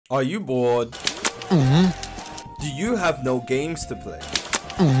Are you bored? Do you have no games to play?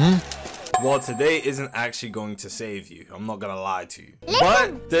 Well, today isn't actually going to save you. I'm not gonna lie to you.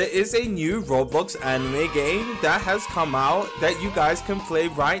 But there is a new Roblox anime game that has come out that you guys can play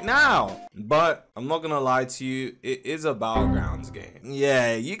right now. But I'm not gonna lie to you, it is a Battlegrounds game.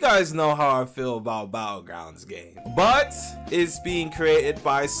 Yeah, you guys know how I feel about Battlegrounds game. But it's being created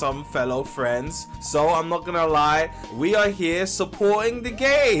by some fellow friends. So I'm not gonna lie, we are here supporting the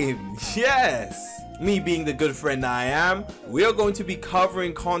game. Yes. Me being the good friend I am, we are going to be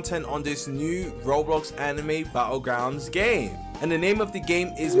covering content on this new Roblox Anime Battlegrounds game. And the name of the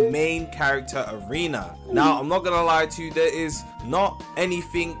game is Main Character Arena. Now, I'm not gonna lie to you, there is not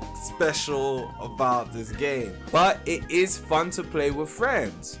anything special about this game, but it is fun to play with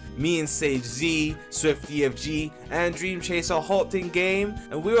friends. Me and Sage Z, Swift EFG, and Dream Chaser hopped in game,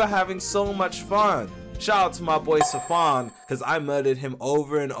 and we were having so much fun. Shout out to my boy Safan, because I murdered him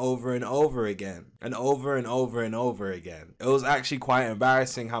over and over and over again. And over and over and over again. It was actually quite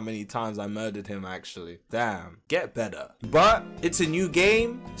embarrassing how many times I murdered him actually. Damn, get better. But it's a new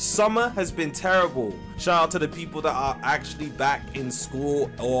game. Summer has been terrible. Shout out to the people that are actually back in school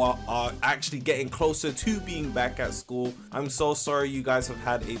or are actually getting closer to being back at school. I'm so sorry you guys have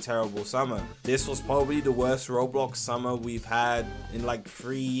had a terrible summer. This was probably the worst Roblox summer we've had in like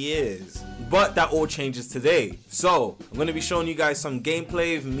 3 years. But that all changes today. So I'm going to be showing you guys some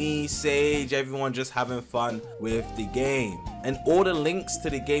gameplay of me, Sage, everyone just having fun with the game. And all the links to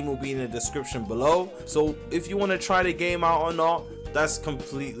the game will be in the description below. So if you want to try the game out or not, that's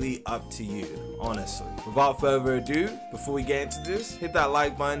completely up to you, honestly. Without further ado, before we get into this, hit that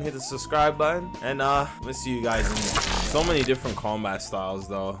like button, hit the subscribe button, and let's see you guys in there. So many different combat styles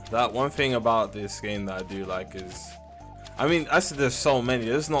though. That one thing about this game that I do like is, I mean, I said there's so many,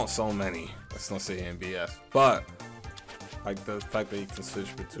 there's not so many. Let's not say NBS, but like the fact that you can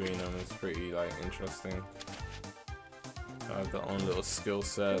switch between them is pretty like interesting. Their own little skill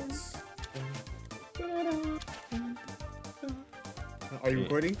sets. Are you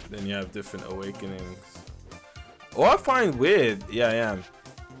recording? Then you have different awakenings. What I find weird, yeah, I am.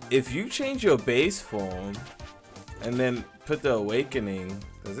 If you change your base form and then put the awakening,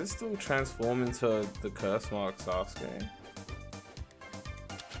 does it still transform into the curse mark Sasuke?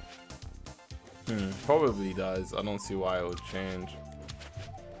 Probably does. I don't see why it would change.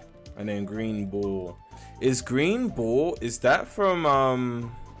 And then Green Bull. Is Green Bull, is that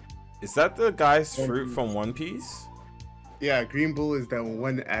from is that the guy's fruit from One Piece? Yeah, Green Bull is that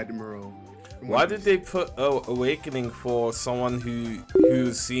one admiral. Why did they put awakening for someone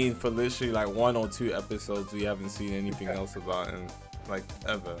who's seen for literally like 1 or 2 episodes we haven't seen anything else about in like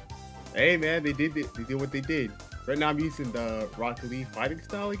ever? Hey man, they did what they did. Right now I'm using the Rocket Lee fighting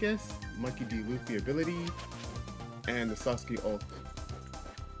style, I guess. Monkey D. Luffy ability. And the Sasuke ult.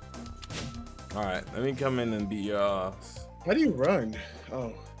 Alright, let me come in and beat your ass. How do you run?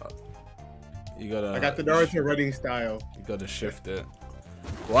 Oh. You gotta... I got the Naruto running style. You gotta shift it.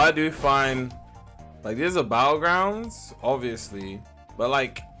 Well, I do find... Like, there's a Battlegrounds, obviously. But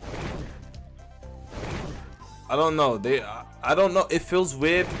like... I don't know. I don't know. It feels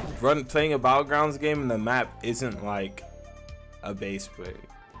weird playing a Battlegrounds game and the map isn't like a base play.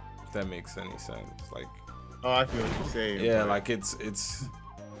 If that makes any sense. Like, oh, I feel what you're saying. Yeah, like it's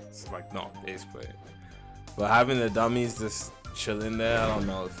like not base play. But having the dummies just chilling there, I don't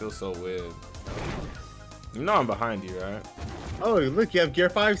know. It feels so weird. You know I'm behind you, right? Oh, look, you have Gear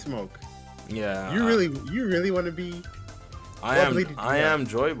 5 smoke. Yeah. You really want to be? I am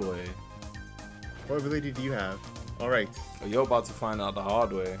Joy Boy. What ability do you have? All right. Well, you're about to find out the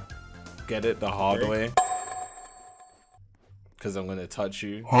hard way. Get it the hard way? Because I'm gonna touch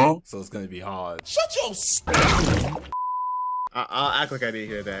you. Huh? So it's gonna be hard. Shut your I'll act like I didn't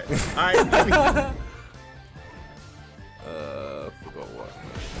hear that. Alright. Forgot what.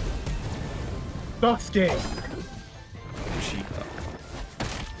 Sasuke. Chica.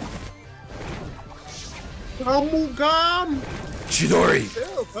 Gamugam. Chidori.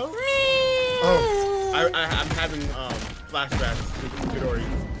 Oh, I'm having flashbacks to Chidori.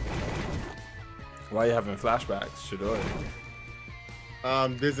 Why are you having flashbacks, Chidori?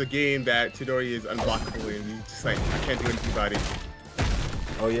 There's a game that Chidori is unblockable in. You just like, I can't do anything about it.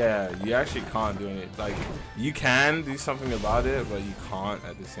 Oh yeah, you actually can't do it. Like, you can do something about it, but you can't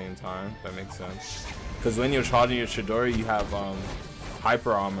at the same time. That makes sense. Because when you're charging your Chidori, you have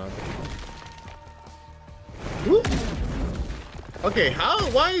hyper armor. Whoop. Okay,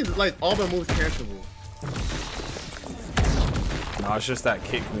 why is like all my moves cancelable? No, it's just that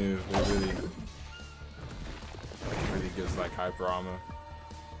kick move. It really gives like hyper armor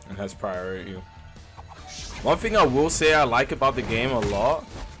and has priority. One thing I will say I like about the game a lot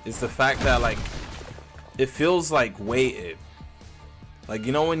is the fact that like it feels like weighted. Like,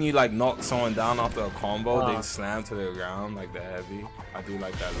 you know when you like knock someone down after a combo, they slam to the ground like the heavy. I do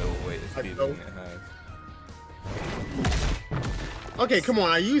like that little weighted feeling it has. Okay, come on.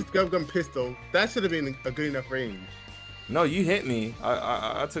 I used Gum Pistol. That should have been a good enough range. No, you hit me.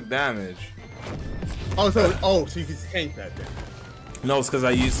 I took damage. Oh, so you can tank that then. No, it's because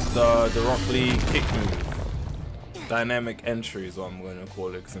I used the Rock Lee kick move. Dynamic entry is what I'm going to call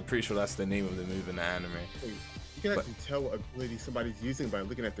it, because I'm pretty sure that's the name of the move in the anime. Wait, you can actually tell what ability somebody's using by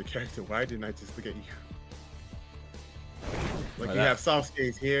looking at the character. Why didn't I just look at you? Like you have soft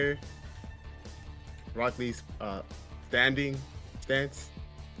skates here. Rock Lee's fighting stance.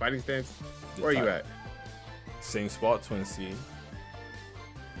 Where are you at? Same spot, Twin C.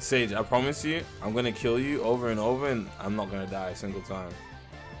 Sage, I promise you, I'm gonna kill you over and over, and I'm not gonna die a single time.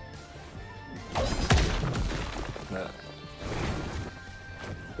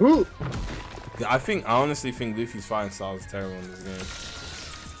 Ooh. I honestly think Luffy's fighting style is terrible in this game.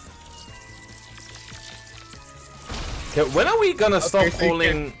 Okay, when are we gonna stop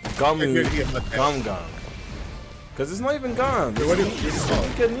calling Gum? Because it's not even Gum.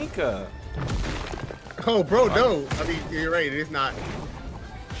 It's Nika. Oh, bro, no. I mean, you're right. It is not.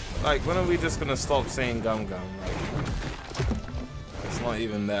 Like, when are we just gonna stop saying Gum? Like, it's not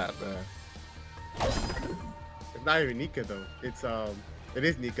even that, bro. It's not even Nika though. It's it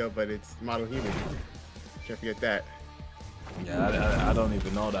is Nika, but it's model human. Can't forget that. Yeah, I don't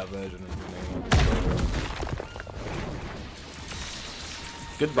even know that version of the name.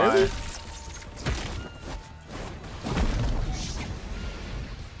 Goodbye. Really?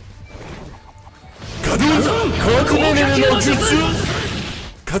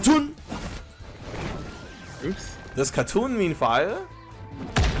 Cartoon? Oops. Does cartoon mean fire?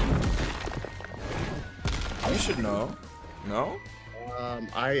 You should know. No?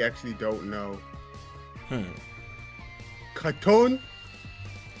 I actually don't know. Cartoon?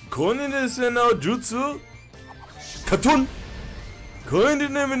 Konin desu no jutsu? Cartoon? Konin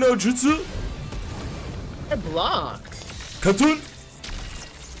desu no jutsu? I blocked. Cartoon?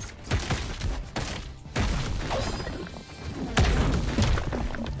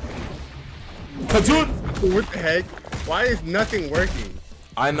 Cartoon? What the heck? Why is nothing working?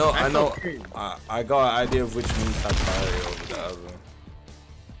 I know. Okay. I got an idea of which moves have priority over the other.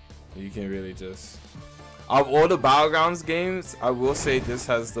 You can really just... Of all the Battlegrounds games, I will say this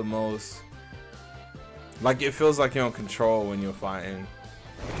has the most... Like, it feels like you're in control when you're fighting.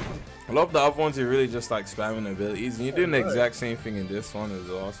 A lot of the other ones, you're really just like spamming abilities. And you're doing the exact same thing in this one as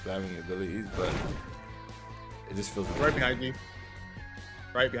well, spamming abilities, but... It just feels... Right behind you.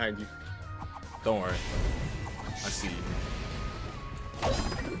 Right behind you. Don't worry. I see you.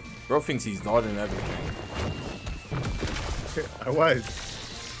 Bro thinks he's dodging everything. I was.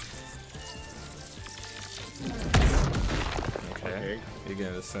 Okay. You're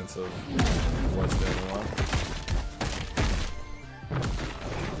getting a sense of what's going on.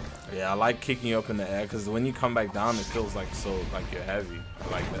 Yeah, I like kicking you up in the air because when you come back down, it feels like you're heavy. I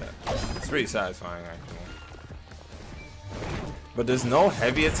like that. It's pretty satisfying actually. But there's no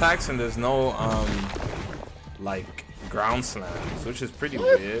heavy attacks and there's no like ground slams, which is pretty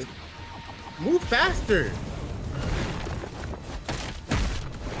weird. Move faster.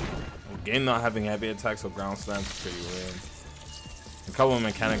 Game not having heavy attacks or ground slams is pretty weird. A couple of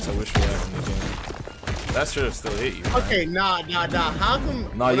mechanics I wish we had in the game. That should have still hit you. Right? Okay, nah. How come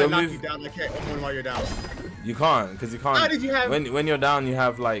when I knock you down, I can't open while you're down? You can't, because you can't. How did you have... When you're down, you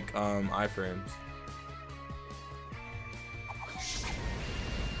have like iframes.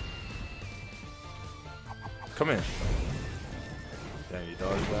 Come in. Damn, you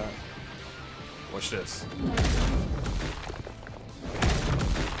dodged that. Watch this.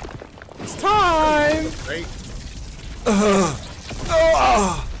 It's time! Right?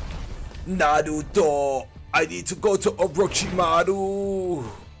 Naruto! I need to go to Orochimaru!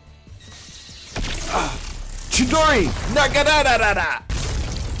 Chidori! Nagadadadada!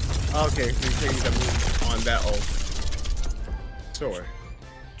 Okay, so you're taking the move on that ult. Sure.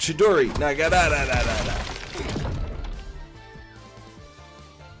 Chidori! Nagadadadada!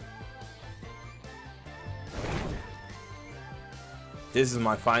 This is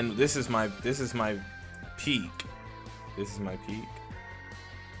my final. This is my peak. This is my peak.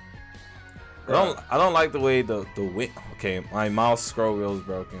 I don't like the way the wing. Okay, my mouse scroll wheel is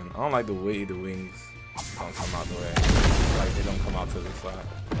broken. I don't like the way the wings don't come out the way. Like they don't come out to the side.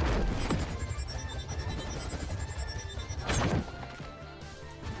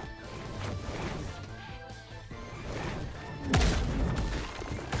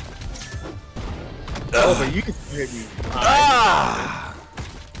 Oh, but you can hit me. Ah!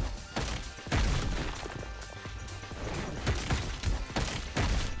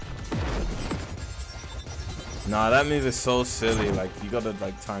 Nah, that move is so silly. Like, you gotta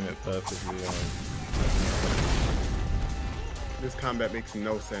like time it perfectly. This combat makes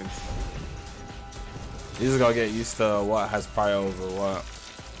no sense. You just gotta get used to what has prior over what.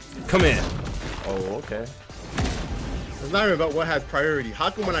 Come in. Oh, okay. It's not even about what has priority. How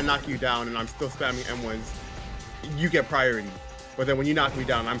come when I knock you down and I'm still spamming M1s, you get priority? But then when you knock me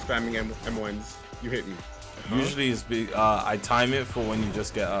down, I'm spamming M1s, you hit me. Usually it's I time it for when you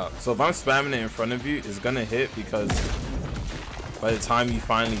just get up. So if I'm spamming it in front of you, it's gonna hit because by the time you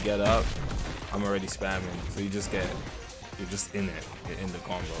finally get up, I'm already spamming. So you're just in it, you're in the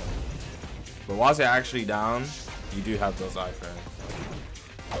combo. But whilst you're actually down, you do have those iframes.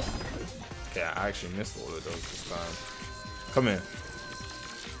 Okay, I actually missed all of those this time. Come in.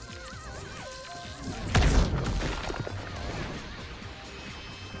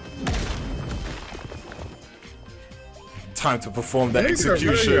 Time to perform that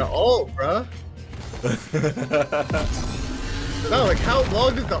execution. Your ult, bruh. No, like how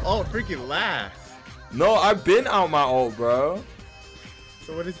long does the ult freaking last? No, I've been out my ult, bro.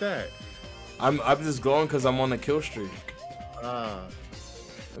 So what is that? I'm just going because I'm on a kill streak. Let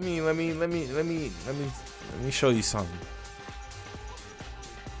me show you something.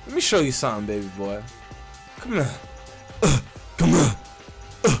 Let me show you something, baby boy. Come here. Come here.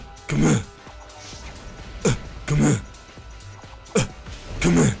 Come here. Come here.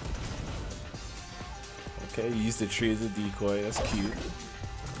 Come here. Okay, you used the tree as a decoy. That's cute.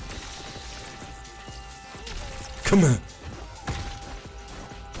 Come here.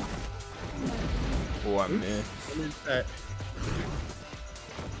 Oh, I'm in.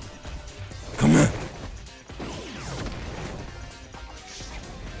 Come here.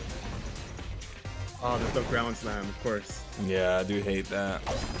 Oh, there's no ground slam, of course. Yeah, I do hate that.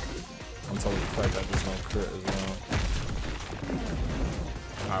 I'm totally correct that there's no crit as well.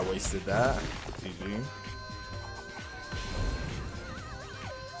 I wasted that. GG.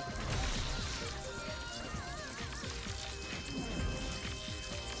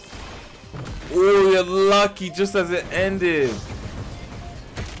 Oh, you're lucky just as it ended.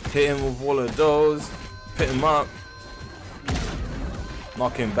 Hit him with all of those. Pick him up.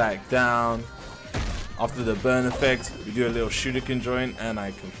 Knock him back down. After the burn effect, we do a little shuriken joint, and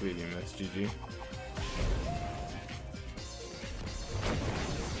I completely missed. GG.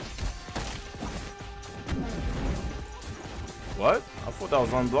 What? I thought that was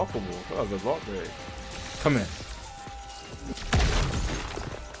unblockable. I thought that was a block break. Come here.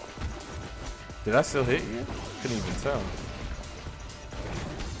 Did I still hit you? Couldn't even tell.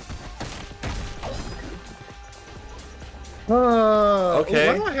 Okay.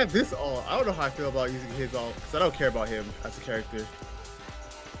 Why do I have this ult? I don't know how I feel about using his ult because I don't care about him as a character.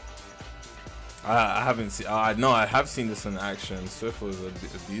 I haven't seen. No, I have seen this in action. Swift was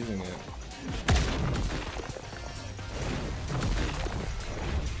abusing it.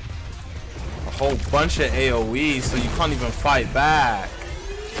 A whole bunch of AOE, so you can't even fight back.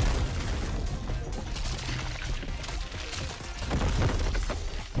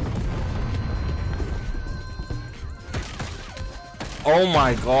 Oh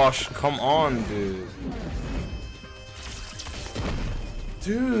my gosh, come on, dude.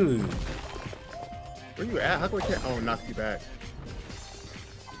 Dude. Where you at? How come I can't? Oh, knocked you back.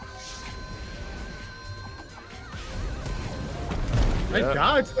 I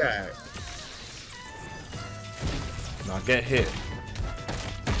dodged that. Now get hit.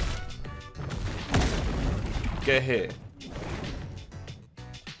 Get hit.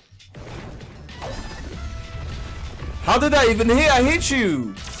 How did I even hit? I hit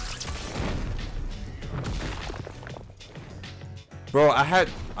you! Bro, I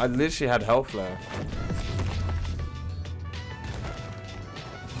literally had health left.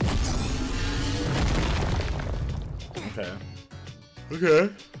 Okay.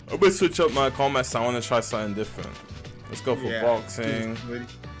 Okay. I'm gonna switch up my combat style. I wanna try something different. Let's go for boxing.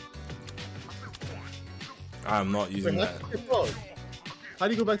 I'm not using that. How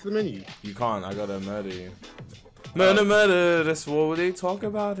do you go back to the menu? You can't, I gotta murder you. Murder, murder, that's what they talk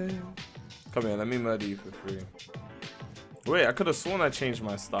about it. Come here, let me murder you for free. Wait, I could have sworn I changed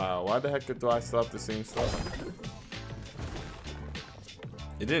my style. Why the heck do I still have the same style?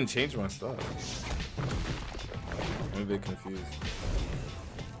 It didn't change my style. I'm a bit confused.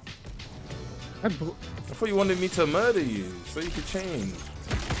 I thought you wanted me to murder you, so you could change.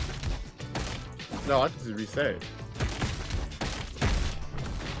 No, I could just reset.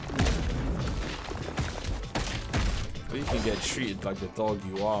 So you can get treated like the dog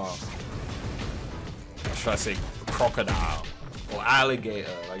you are. Or should I say crocodile? Or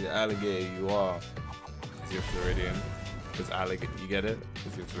alligator, like the alligator you are. You're Floridian. Because Alec, you get it?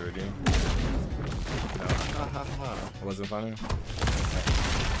 Because you're Floridian. No. It wasn't funny?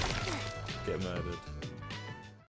 Get murdered.